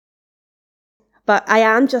But I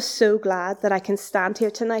am just so glad that I can stand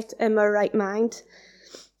here tonight in my right mind,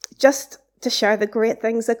 just to share the great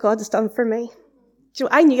things that God has done for me. Do you know,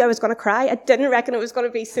 I knew I was going to cry. I didn't reckon it was going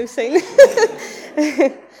to be so soon.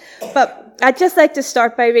 But I'd just like to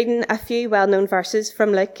start by reading a few well-known verses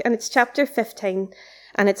from Luke, and it's chapter 15,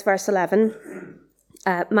 and it's verse 11.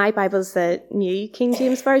 My Bible's the New King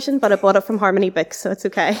James Version, but I bought it from Harmony Books, so it's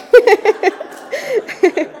okay.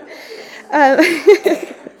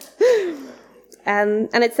 And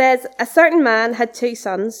it says, "A certain man had 2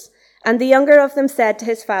 sons, and the younger of them said to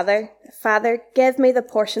his father, 'Father, give me the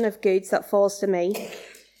portion of goods that falls to me.'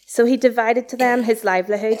 So he divided to them his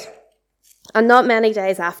livelihood. And not many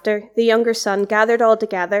days after, the younger son gathered all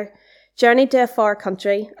together, journeyed to a far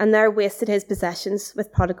country, and there wasted his possessions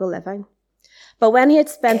with prodigal living. But when he had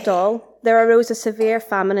spent all, there arose a severe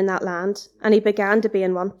famine in that land, and he began to be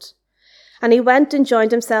in want. And he went and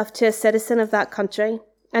joined himself to a citizen of that country,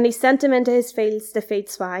 and he sent him into his fields to feed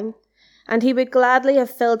swine. And he would gladly have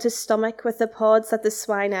filled his stomach with the pods that the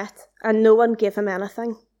swine ate, and no one gave him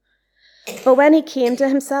anything. But when he came to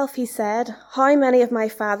himself, he said, How many of my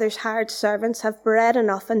father's hired servants have bread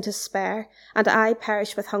enough and to spare, and I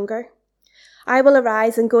perish with hunger? I will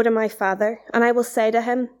arise and go to my father, and I will say to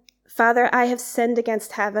him, Father, I have sinned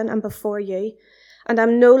against heaven and before you, and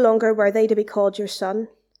am no longer worthy to be called your son.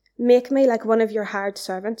 Make me like one of your hired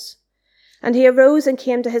servants. And he arose and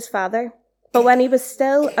came to his father. But when he was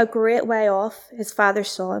still a great way off, his father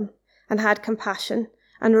saw him, and had compassion,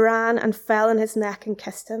 and ran and fell on his neck and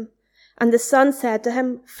kissed him. And the son said to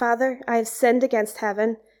him, Father, I have sinned against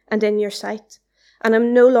heaven and in your sight, and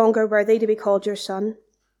am no longer worthy to be called your son.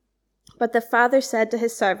 But the father said to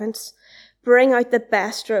his servants, Bring out the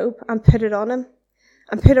best robe and put it on him,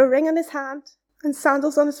 and put a ring on his hand and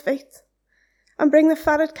sandals on his feet, and bring the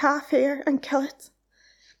fatted calf here and kill it,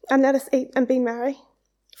 and let us eat and be merry.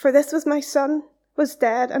 For this was my son, was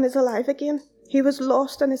dead and is alive again. He was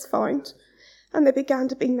lost and is found. And they began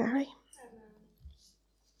to be merry."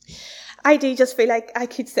 I do just feel like I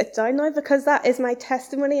could sit down now, because that is my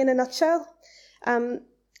testimony in a nutshell. I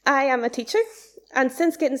am a teacher, and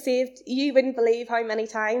since getting saved, you wouldn't believe how many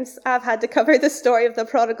times I've had to cover the story of the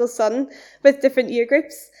prodigal son with different year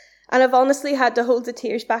groups. And I've honestly had to hold the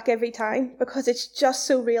tears back every time, because it's just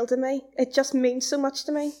so real to me. It just means so much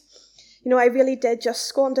to me. You know, I really did just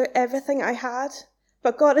squander everything I had.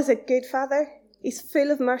 But God is a good father. He's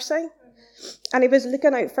full of mercy. And he was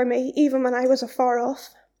looking out for me, even when I was afar off.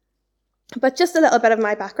 But just a little bit of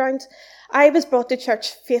my background. I was brought to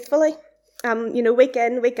church faithfully. Week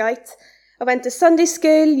in, week out. I went to Sunday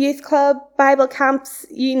school, youth club, Bible camps,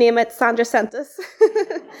 you name it, Sandra sent us.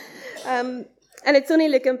 And it's only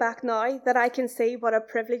looking back now that I can see what a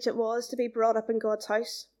privilege it was to be brought up in God's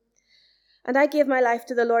house. And I gave my life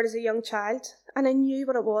to the Lord as a young child, and I knew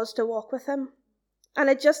what it was to walk with him. And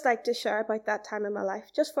I'd just like to share about that time in my life,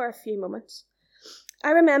 just for a few moments. I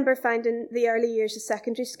remember finding the early years of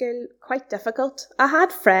secondary school quite difficult. I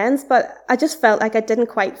had friends, but I just felt like I didn't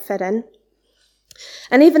quite fit in.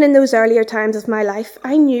 And even in those earlier times of my life,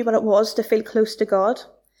 I knew what it was to feel close to God.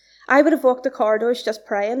 I would have walked the corridors just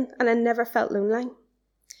praying, and I never felt lonely.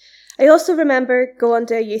 I also remember going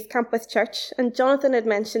to a youth camp with church, and Jonathan had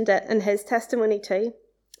mentioned it in his testimony too.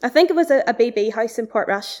 I think it was a BB house in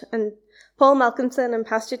Portrush, and Paul Malcolmson and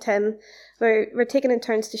Pastor Tim were taking in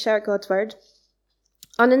turns to share God's word.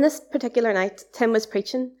 And in this particular night, Tim was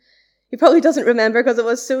preaching. He probably doesn't remember because it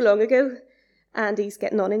was so long ago, and he's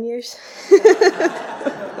getting on in years.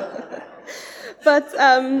 But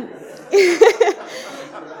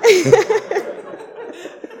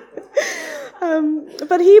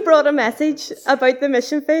but he brought a message about the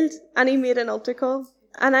mission field, and he made an altar call,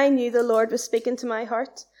 and I knew the Lord was speaking to my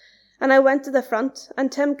heart. And I went to the front,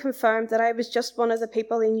 and Tim confirmed that I was just one of the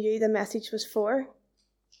people he knew the message was for.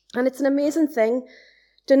 And it's an amazing thing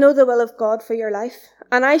to know the will of God for your life.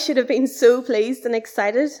 And I should have been so pleased and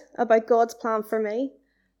excited about God's plan for me.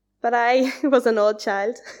 But I was an odd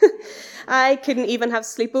child. I couldn't even have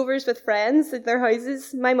sleepovers with friends at their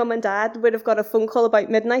houses. My mum and dad would have got a phone call about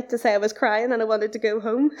midnight to say I was crying and I wanted to go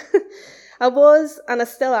home. I was, and I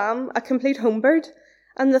still am, a complete homebird.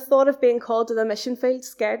 And the thought of being called to the mission field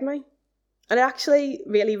scared me. And it actually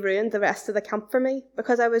really ruined the rest of the camp for me,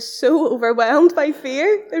 because I was so overwhelmed by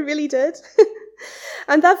fear. It really did.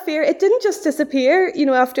 And that fear, it didn't just disappear,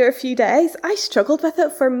 after a few days. I struggled with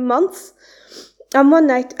it for months. And one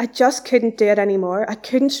night, I just couldn't do it anymore. I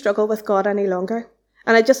couldn't struggle with God any longer.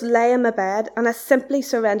 And I just lay in my bed, and I simply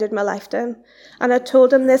surrendered my life to him. And I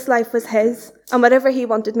told him this life was his, and whatever he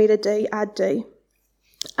wanted me to do, I'd do.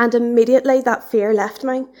 And immediately that fear left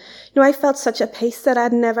me. I felt such a peace that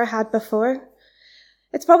I'd never had before.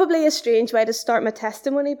 It's probably a strange way to start my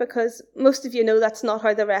testimony because most of you know that's not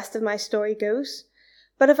how the rest of my story goes.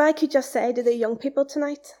 But if I could just say to the young people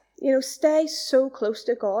tonight, stay so close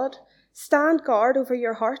to God. Stand guard over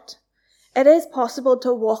your heart. It is possible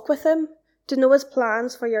to walk with him, to know his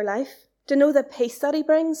plans for your life, to know the peace that he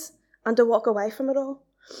brings, and to walk away from it all.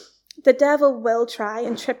 The devil will try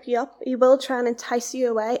and trip you up. He will try and entice you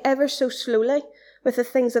away ever so slowly with the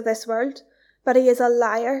things of this world. But he is a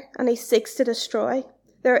liar and he seeks to destroy.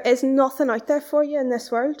 There is nothing out there for you in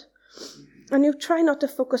this world. And you try not to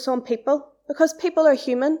focus on people because people are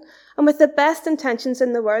human and with the best intentions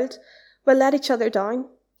in the world will let each other down.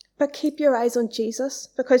 But keep your eyes on Jesus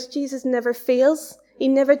because Jesus never fails. He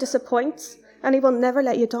never disappoints and he will never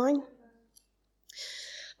let you down.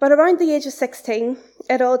 But around the age of 16,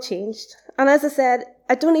 it all changed. And as I said,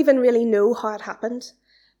 I don't even really know how it happened.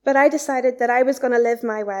 But I decided that I was going to live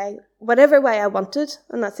my way, whatever way I wanted,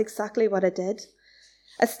 and that's exactly what I did.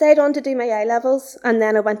 I stayed on to do my A-levels, and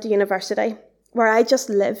then I went to university, where I just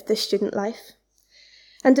lived the student life.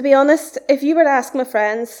 And to be honest, if you were to ask my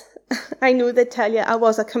friends, I know they'd tell you I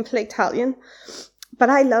was a complete hellion, but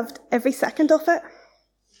I loved every second of it.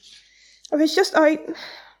 I was just out,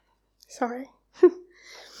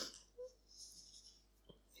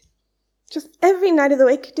 just every night of the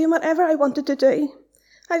week, doing whatever I wanted to do.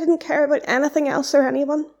 I didn't care about anything else or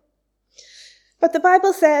anyone. But the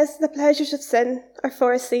Bible says the pleasures of sin are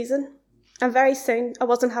for a season, and very soon I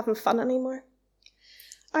wasn't having fun anymore.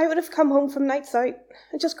 I would have come home from nights out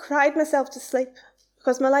and just cried myself to sleep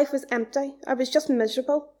because my life was empty. I was just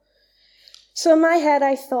miserable. So in my head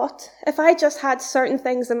I thought, if I just had certain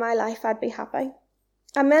things in my life, I'd be happy.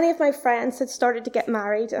 And many of my friends had started to get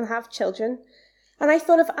married and have children, and I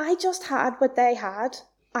thought if I just had what they had,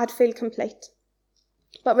 I'd feel complete.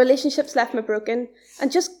 But relationships left me broken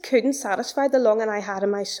and just couldn't satisfy the longing I had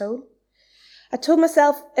in my soul. I told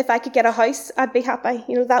myself if I could get a house, I'd be happy.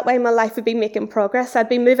 That way my life would be making progress. I'd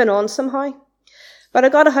be moving on somehow. But I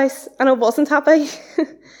got a house and I wasn't happy.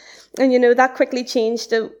 And that quickly changed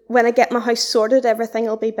to when I get my house sorted, everything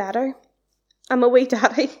will be better. And my wee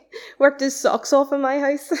daddy worked his socks off in my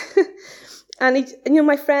house. And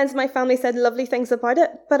my friends, my family said lovely things about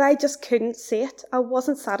it, but I just couldn't see it. I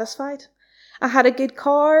wasn't satisfied. I had a good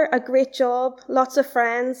car, a great job, lots of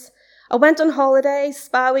friends. I went on holidays,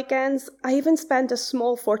 spa weekends. I even spent a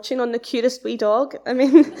small fortune on the cutest wee dog.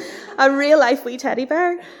 A real life wee teddy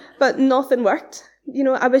bear. But nothing worked.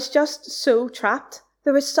 I was just so trapped.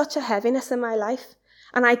 There was such a heaviness in my life,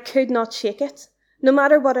 and I could not shake it. No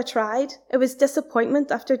matter what I tried, it was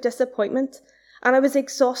disappointment after disappointment, and I was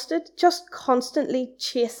exhausted, just constantly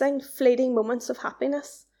chasing fleeting moments of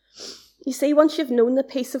happiness. You see, once you've known the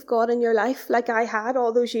peace of God in your life, like I had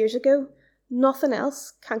all those years ago, nothing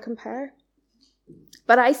else can compare.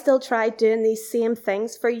 But I still tried doing these same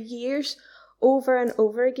things for years, over and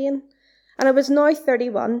over again. And I was now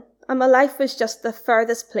 31, and my life was just the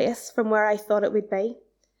furthest place from where I thought it would be.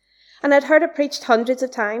 And I'd heard it preached hundreds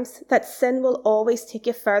of times that sin will always take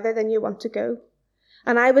you further than you want to go.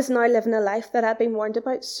 And I was now living a life that I'd been warned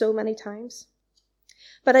about so many times.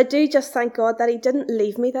 But I do just thank God that he didn't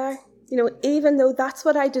leave me there. Even though that's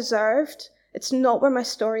what I deserved, it's not where my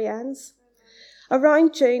story ends.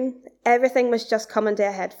 Around June, everything was just coming to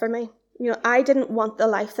a head for me. I didn't want the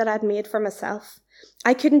life that I'd made for myself.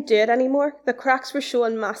 I couldn't do it anymore. The cracks were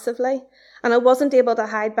showing massively, and I wasn't able to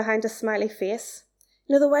hide behind a smiley face.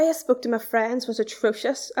 The way I spoke to my friends was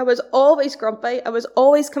atrocious. I was always grumpy. I was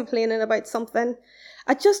always complaining about something.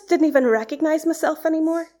 I just didn't even recognise myself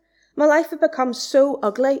anymore. My life had become so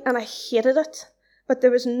ugly, and I hated it. But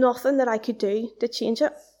there was nothing that I could do to change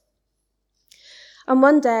it. And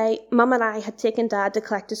one day, Mum and I had taken Dad to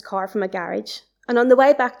collect his car from a garage. And on the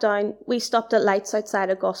way back down, we stopped at lights outside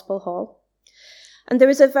a gospel hall. And there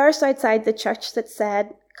was a verse outside the church that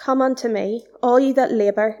said, "Come unto me, all ye that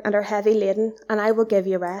labour and are heavy laden, and I will give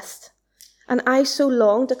you rest." And I so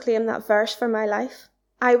longed to claim that verse for my life.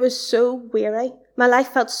 I was so weary. My life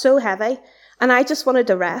felt so heavy, and I just wanted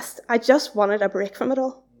to rest. I just wanted a break from it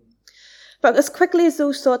all. But as quickly as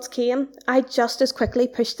those thoughts came, I just as quickly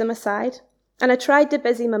pushed them aside, and I tried to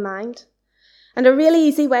busy my mind. And a really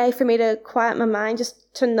easy way for me to quiet my mind,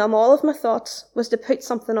 just to numb all of my thoughts, was to put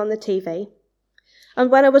something on the TV. And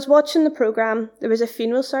when I was watching the programme, there was a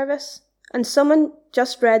funeral service, and someone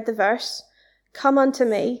just read the verse, "Come unto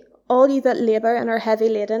me, all ye that labour and are heavy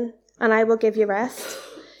laden, and I will give you rest."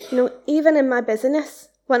 Even in my busyness,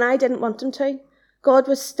 when I didn't want him to, God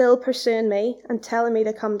was still pursuing me and telling me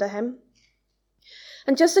to come to him.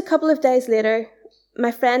 And just a couple of days later,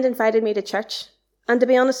 my friend invited me to church. And to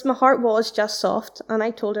be honest, my heart was just soft, and I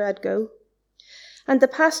told her I'd go. And the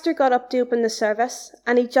pastor got up to open the service,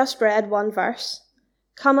 and he just read one verse.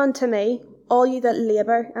 "Come unto me, all you that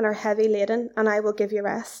labour and are heavy laden, and I will give you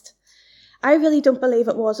rest." I really don't believe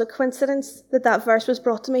it was a coincidence that that verse was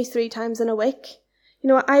brought to me 3 times in a week.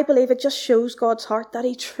 I believe it just shows God's heart that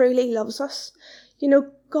he truly loves us.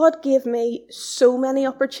 God gave me so many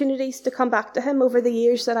opportunities to come back to him over the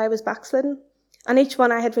years that I was backslidden, and each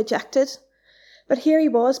one I had rejected. But here he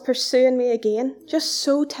was pursuing me again, just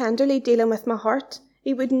so tenderly dealing with my heart.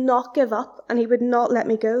 He would not give up, and he would not let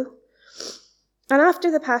me go. And after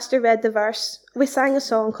the pastor read the verse, we sang a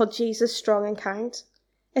song called "Jesus, Strong and Kind."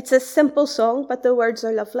 It's a simple song, but the words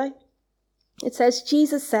are lovely. It says,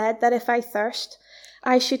 "Jesus said that if I thirst,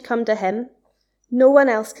 I should come to him. No one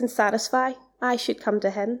else can satisfy, I should come to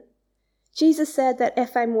him. Jesus said that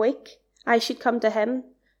if I'm weak, I should come to him.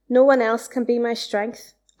 No one else can be my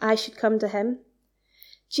strength, I should come to him.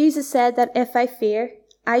 Jesus said that if I fear,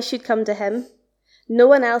 I should come to him. No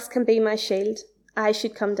one else can be my shield, I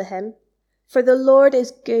should come to him. For the Lord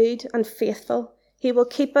is good and faithful. He will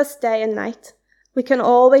keep us day and night. We can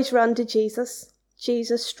always run to Jesus,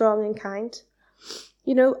 Jesus strong and kind."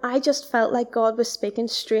 I just felt like God was speaking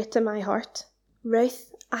straight to my heart.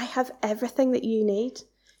 "Ruth, I have everything that you need.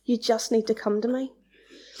 You just need to come to me."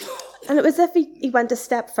 And it was as if he went a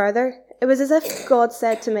step further. It was as if God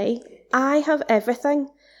said to me, "I have everything,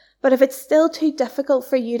 but if it's still too difficult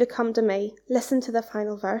for you to come to me, listen to the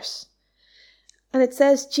final verse." And it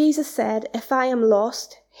says, "Jesus said, if I am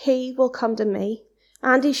lost, he will come to me.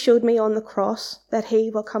 And he showed me on the cross that he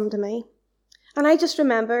will come to me." And I just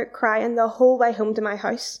remember crying the whole way home to my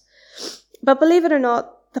house. But believe it or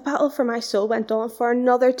not, the battle for my soul went on for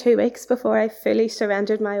another 2 weeks before I fully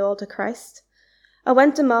surrendered my all to Christ. I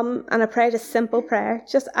went to Mum and I prayed a simple prayer,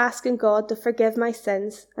 just asking God to forgive my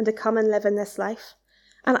sins and to come and live in this life.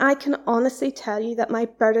 And I can honestly tell you that my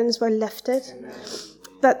burdens were lifted.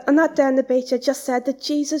 That on that day on the beach, I just said that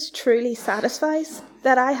Jesus truly satisfies,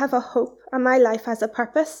 that I have a hope and my life has a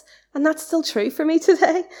purpose. And that's still true for me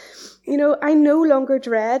today. I no longer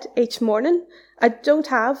dread each morning. I don't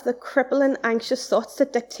have the crippling, anxious thoughts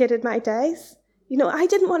that dictated my days. I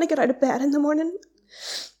didn't want to get out of bed in the morning.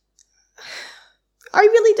 I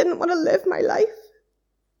really didn't want to live my life.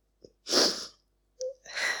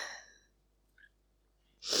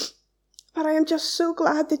 But I am just so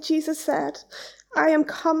glad that Jesus said, "I am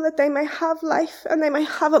come that they may have life and they may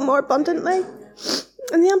have it more abundantly."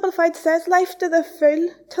 And the Amplified says, "Life to the full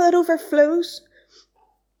till it overflows."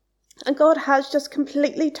 And God has just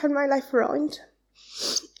completely turned my life around.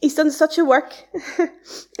 He's done such a work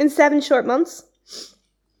in 7 short months.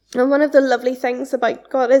 And one of the lovely things about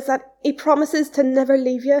God is that he promises to never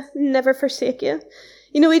leave you, never forsake you.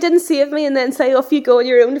 He didn't save me and then say, "Off you go on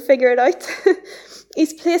your own to figure it out."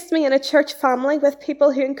 He's placed me in a church family with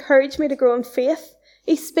people who encourage me to grow in faith.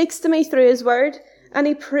 He speaks to me through his word, and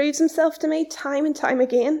he proves himself to me time and time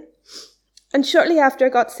again. And shortly after I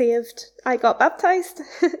got saved, I got baptised.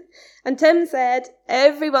 And Tim said,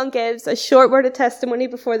 everyone gives a short word of testimony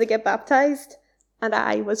before they get baptised. And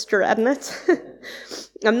I was dreading it.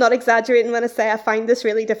 I'm not exaggerating when I say I find this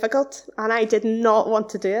really difficult, and I did not want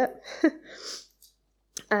to do it.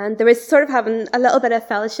 And there was sort of having a little bit of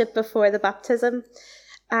fellowship before the baptism.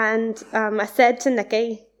 And I said to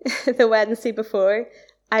Nikki the Wednesday before,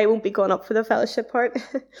 "I won't be going up for the fellowship part.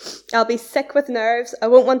 I'll be sick with nerves. I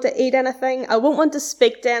won't want to eat anything. I won't want to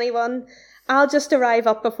speak to anyone. I'll just arrive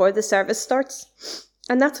up before the service starts."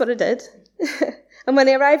 And that's what I did. And when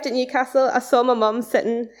I arrived at Newcastle, I saw my mum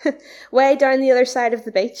sitting way down the other side of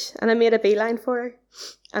the beach, and I made a beeline for her.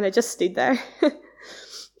 And I just stood there.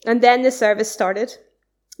 And then the service started.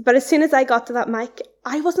 But as soon as I got to that mic,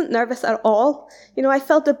 I wasn't nervous at all. I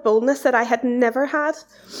felt a boldness that I had never had.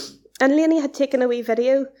 And Lainey had taken a wee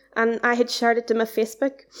video, and I had shared it to my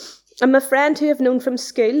Facebook. And my friend who I've known from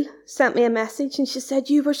school sent me a message, and she said,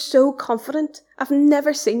 "You were so confident. I've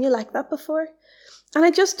never seen you like that before." And I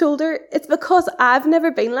just told her, it's because I've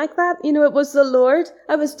never been like that. It was the Lord.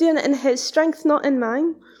 I was doing it in his strength, not in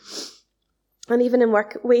mine. And even in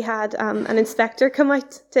work, we had an inspector come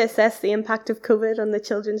out to assess the impact of COVID on the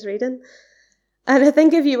children's reading. And I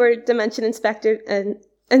think if you were to mention inspector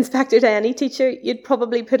to any teacher, you'd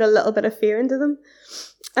probably put a little bit of fear into them.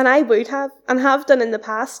 And I would have, and have done in the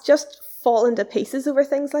past, just fallen to pieces over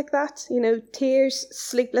things like that. Tears,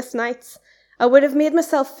 sleepless nights. I would have made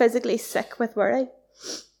myself physically sick with worry.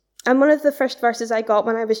 And one of the first verses I got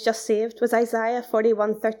when I was just saved was Isaiah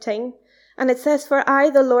 41:13. And it says, "For I,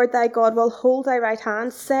 the Lord thy God, will hold thy right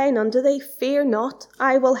hand, saying unto thee, Fear not,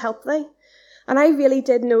 I will help thee." And I really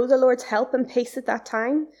did know the Lord's help and peace at that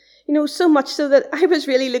time. So much so that I was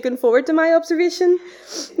really looking forward to my observation.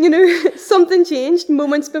 Something changed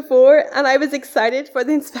moments before, and I was excited for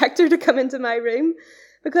the inspector to come into my room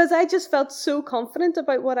because I just felt so confident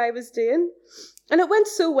about what I was doing. And it went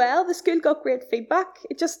so well. The school got great feedback.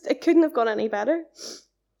 It couldn't have gone any better.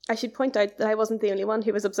 I should point out that I wasn't the only one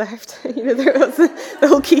who was observed. There was the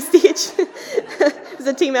whole key stage. It was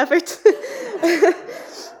a team effort.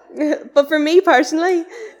 But for me personally,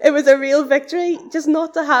 it was a real victory just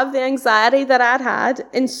not to have the anxiety that I'd had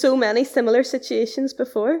in so many similar situations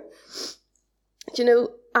before.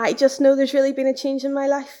 I just know there's really been a change in my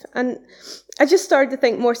life. And I just started to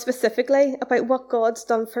think more specifically about what God's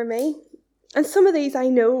done for me. And some of these I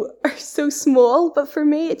know are so small, but for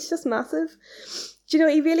me it's just massive. He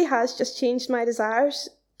really has just changed my desires.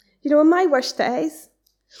 On my worst days,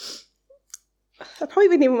 I probably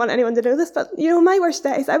wouldn't even want anyone to know this, but, my worst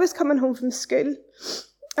days, I was coming home from school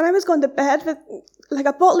and I was going to bed with like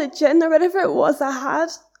a bottle of gin or whatever it was I had,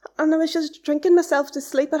 and I was just drinking myself to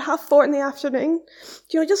sleep at 4:30 in the afternoon,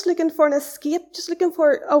 just looking for an escape, just looking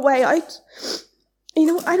for a way out.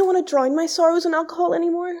 I don't want to drown my sorrows in alcohol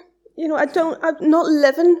anymore. I'm not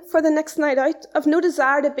living for the next night out. I've no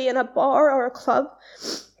desire to be in a bar or a club.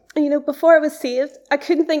 Before I was saved, I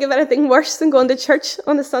couldn't think of anything worse than going to church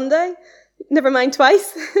on a Sunday. Never mind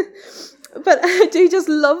twice. But I do just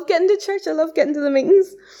love getting to church. I love getting to the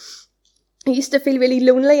meetings. I used to feel really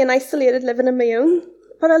lonely and isolated living on my own.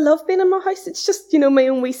 But I love being in my house. It's just, my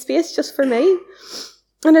own wee space just for me.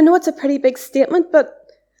 And I know it's a pretty big statement, but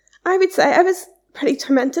I would say I was pretty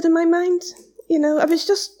tormented in my mind.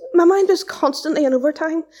 My mind was constantly in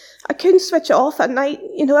overtime. I couldn't switch off at night.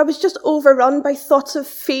 I was just overrun by thoughts of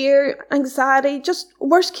fear, anxiety, just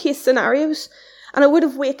worst case scenarios. And I would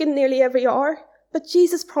have wakened nearly every hour. But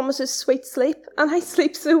Jesus promises sweet sleep, and I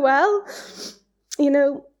sleep so well.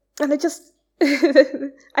 And I just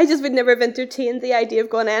would never have entertained the idea of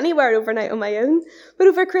going anywhere overnight on my own. But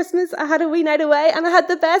over Christmas, I had a wee night away, and I had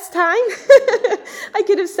the best time. I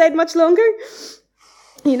could have stayed much longer.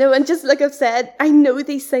 And just like I've said, I know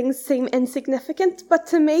these things seem insignificant, but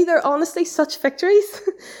to me, they're honestly such victories.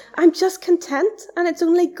 I'm just content, and it's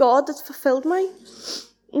only God that's fulfilled me.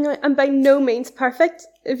 I'm by no means perfect.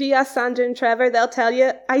 If you ask Sandra and Trevor, they'll tell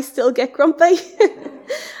you I still get grumpy.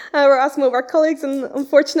 Or ask my work colleagues, and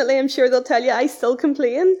unfortunately, I'm sure they'll tell you I still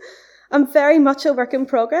complain. I'm very much a work in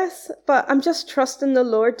progress, but I'm just trusting the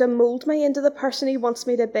Lord to mould me into the person He wants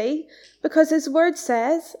me to be, because His word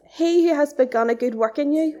says, He who has begun a good work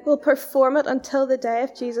in you will perform it until the day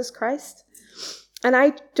of Jesus Christ. And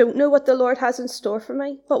I don't know what the Lord has in store for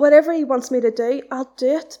me, but whatever He wants me to do, I'll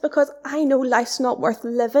do it, because I know life's not worth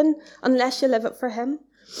living unless you live it for Him.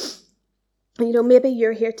 Maybe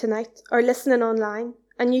you're here tonight or listening online,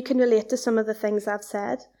 and you can relate to some of the things I've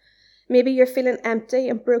said. Maybe you're feeling empty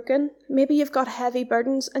and broken. Maybe you've got heavy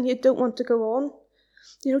burdens and you don't want to go on.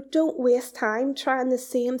 Don't waste time trying the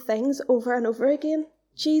same things over and over again.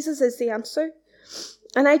 Jesus is the answer.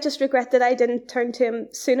 And I just regret that I didn't turn to Him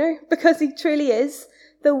sooner, because He truly is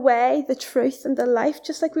the way, the truth, and the life,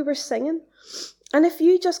 just like we were singing. And if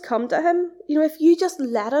you just come to Him, if you just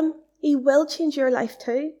let Him, He will change your life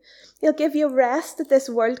too. He'll give you rest that this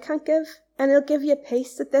world can't give, and He'll give you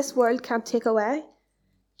peace that this world can't take away.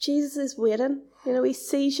 Jesus is waiting. He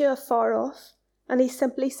sees you afar off, and He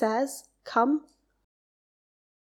simply says, come.